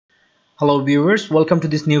Hello viewers, welcome to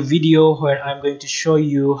this new video where I'm going to show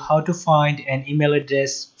you how to find an email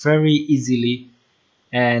address very easily,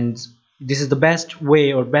 and this is the best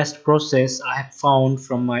way or best process I have found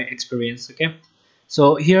from my experience. Okay,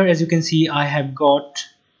 so here as you can see I have got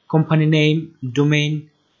company name,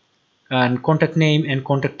 domain and contact name and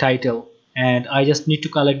contact title, and I just need to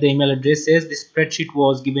collect the email addresses. This spreadsheet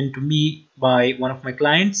was given to me by one of my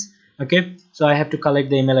clients. Okay, so I have to collect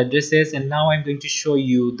the email addresses, and now I'm going to show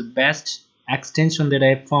you the best extension that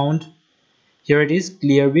I have found. Here it is,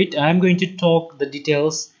 Clearbit. I'm going to talk the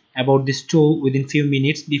details about this tool within few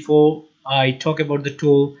minutes. Before I talk about the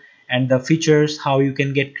tool and the features, how you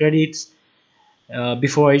can get credits,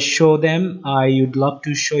 before I show them, I would love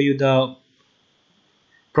to show you the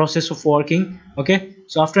process of working. Okay,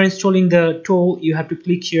 so after installing the tool you have to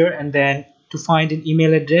click here, and then to find an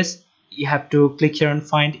email address you have to click here and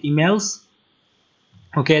find emails.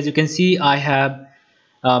 Okay, as you can see I have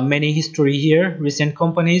many history here, recent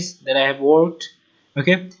companies that I have worked.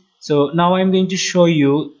 Okay, so now I'm going to show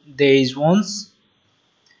you these ones.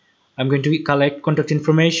 I'm going to collect contact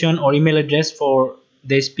information or email address for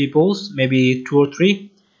these peoples, maybe 2 or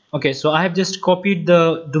 3. Okay, so I have just copied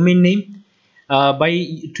the domain name.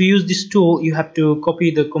 To use this tool you have to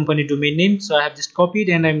copy the company domain name, so I have just copied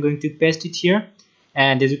and I'm going to paste it here,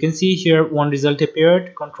 and as you can see here one result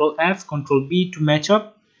appeared. Control F, Control B to match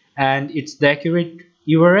up, and it's the accurate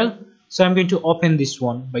URL. So I'm going to open this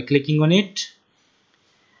one by clicking on it,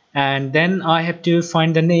 and then I have to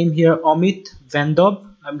find the name here, Amit Vandob.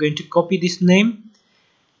 I'm going to copy this name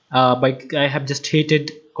I have just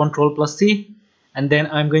hit Control plus C, and then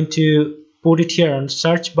I'm going to put it here and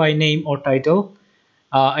search by name or title.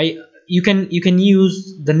 You can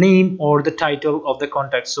use the name or the title of the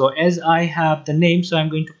contact. So as I have the name, so I'm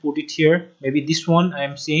going to put it here, maybe this one I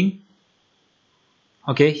am seeing.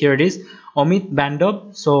 Okay, here it is, Amit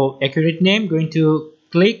Bandob. So accurate name, going to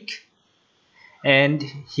click, and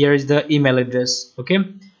here is the email address. Okay,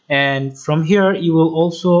 and from here you will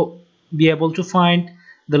also be able to find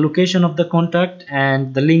the location of the contact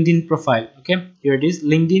and the LinkedIn profile. Okay, here it is,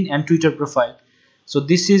 LinkedIn and Twitter profile. So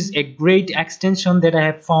this is a great extension that I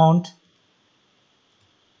have found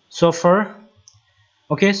so far.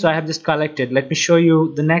 Okay, so I have just collected. Let me show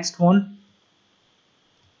you the next one.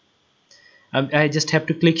 I just have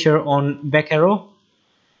to click here on back arrow,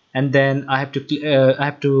 and then I have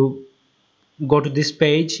to go to this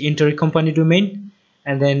page, enter a company domain,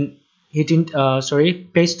 and then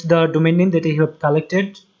paste the domain name that I have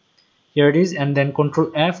collected. Here it is, and then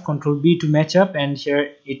Control F, Control B to match up, and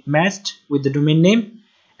here it matched with the domain name.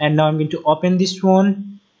 And now I'm going to open this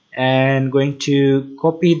one and going to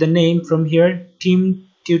copy the name from here, Team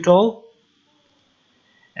Tutorial,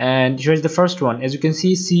 and here is the first one. As you can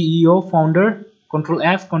see, CEO, founder. Control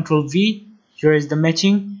F, Control V, here is the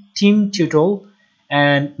matching Team Tutorial.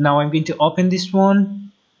 And now I'm going to open this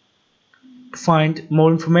one to find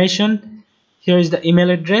more information. Here is the email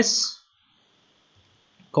address,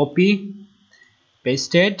 copy,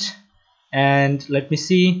 paste it, and let me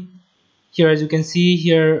see here. As you can see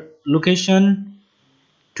here, location,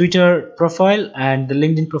 Twitter profile, and the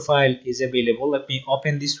LinkedIn profile is available. Let me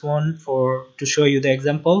open this one to show you the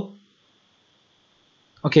example.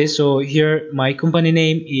 Okay, so here my company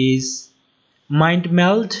name is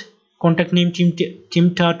MindMeld, contact name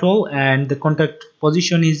Tim Turtle, and the contact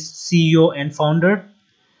position is CEO and founder.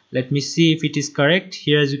 Let me see if it is correct.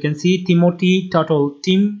 Here as you can see, Timothy Turtle,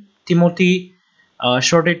 Timothy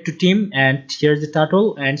shorted to Tim, and here's the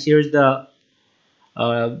title, and here's the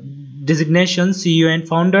designation, CEO and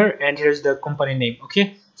founder, and here's the company name.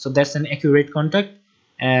 Okay, so that's an accurate contact.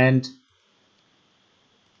 And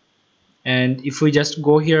if we just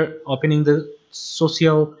go here, opening the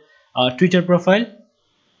social Twitter profile,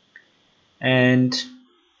 and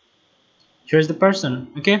here's the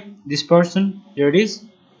person. Okay, this person, here it is,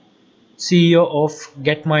 CEO of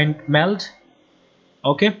GetMindMeld.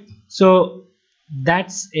 Okay, so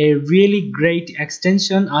that's a really great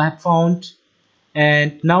extension I have found.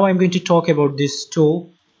 And now I'm going to talk about this tool.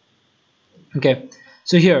 Okay,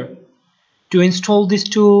 so here to install this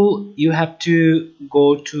tool you have to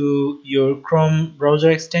go to your Chrome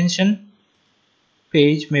browser extension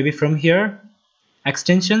page, maybe from here,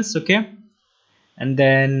 extensions. Okay, and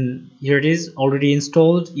then here it is, already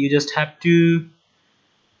installed. You just have to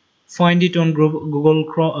find it on Google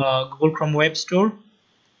Chrome Web Store,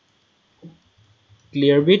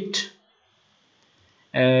 Clearbit.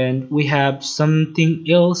 And we have something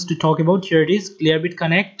else to talk about. Here it is, Clearbit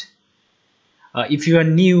Connect. If you are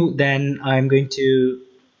new, then I'm going to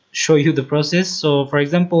show you the process. So for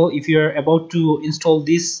example, if you're about to install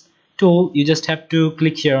this tool, you just have to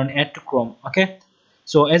click here on Add to Chrome. Okay,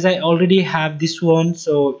 So as I already have this one,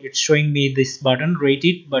 so it's showing me this button, rate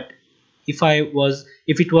it. But if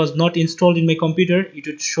it was not installed in my computer, it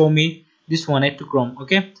would show me this one, add to Chrome.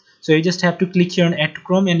 Okay, so you just have to click here on add to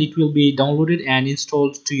Chrome, and it will be downloaded and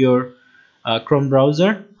installed to your Chrome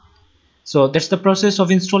browser. So that's the process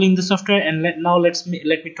of installing the software. And now let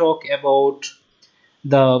me talk about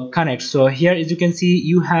the connect. So here, as you can see,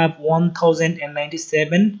 you have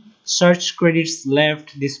 1097 search credits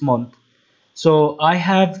left this month. So I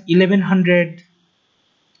have 1100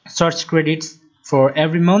 search credits for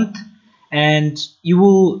every month, and you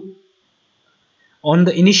will, on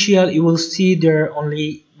the initial, you will see there are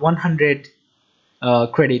only 100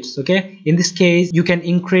 credits. Okay, in this case you can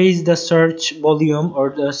increase the search volume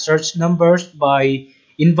or the search numbers by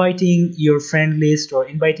inviting your friend list or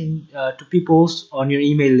inviting to peoples on your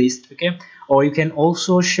email list. Okay, or you can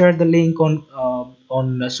also share the link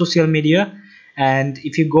on social media, and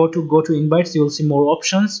if you go to invites, you will see more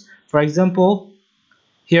options. For example,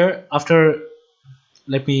 here, after,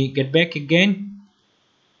 let me get back again.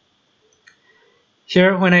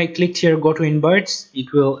 Here, when I clicked here, go to invites,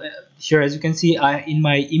 it will here, as you can see, in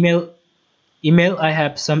my email I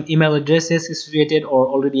have some email addresses associated or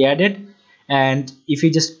already added. And if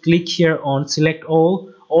you just click here on select all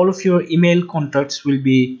of your email contacts will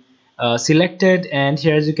be selected. And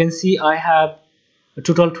here, as you can see, I have a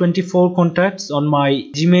total 24 contacts on my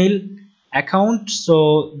Gmail account.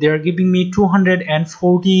 So they are giving me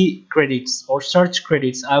 240 credits or search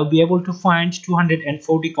credits. I'll be able to find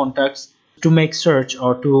 240 contacts to make search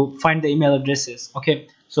or to find the email addresses. Okay,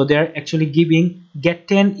 so they're actually giving get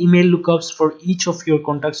 10 email lookups for each of your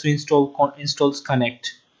contacts to installs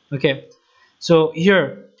connect. Okay, so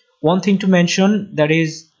here, one thing to mention, that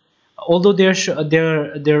is, although they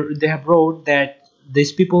have wrote that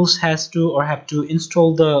these peoples have to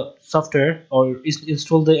install the software or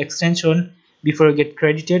install the extension before you get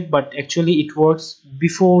credited, but actually it works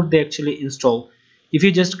before they actually install. If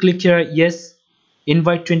you just click here, yes,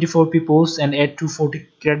 invite 24 peoples and add 240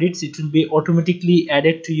 credits, it will be automatically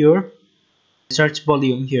added to your search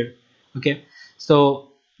volume here. Okay, so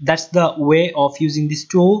that's the way of using this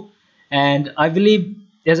tool. And I believe,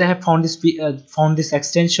 as I have found this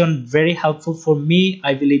extension very helpful for me,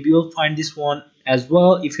 I believe you will find this one as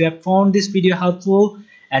well. If you have found this video helpful,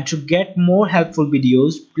 and to get more helpful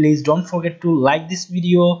videos, please don't forget to like this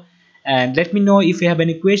video and let me know if you have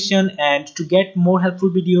any question. And to get more helpful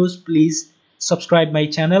videos, please subscribe my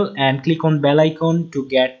channel and click on bell icon to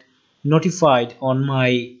get notified on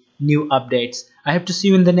my new updates. I have to see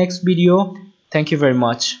you in the next video. Thank you very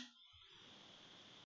much.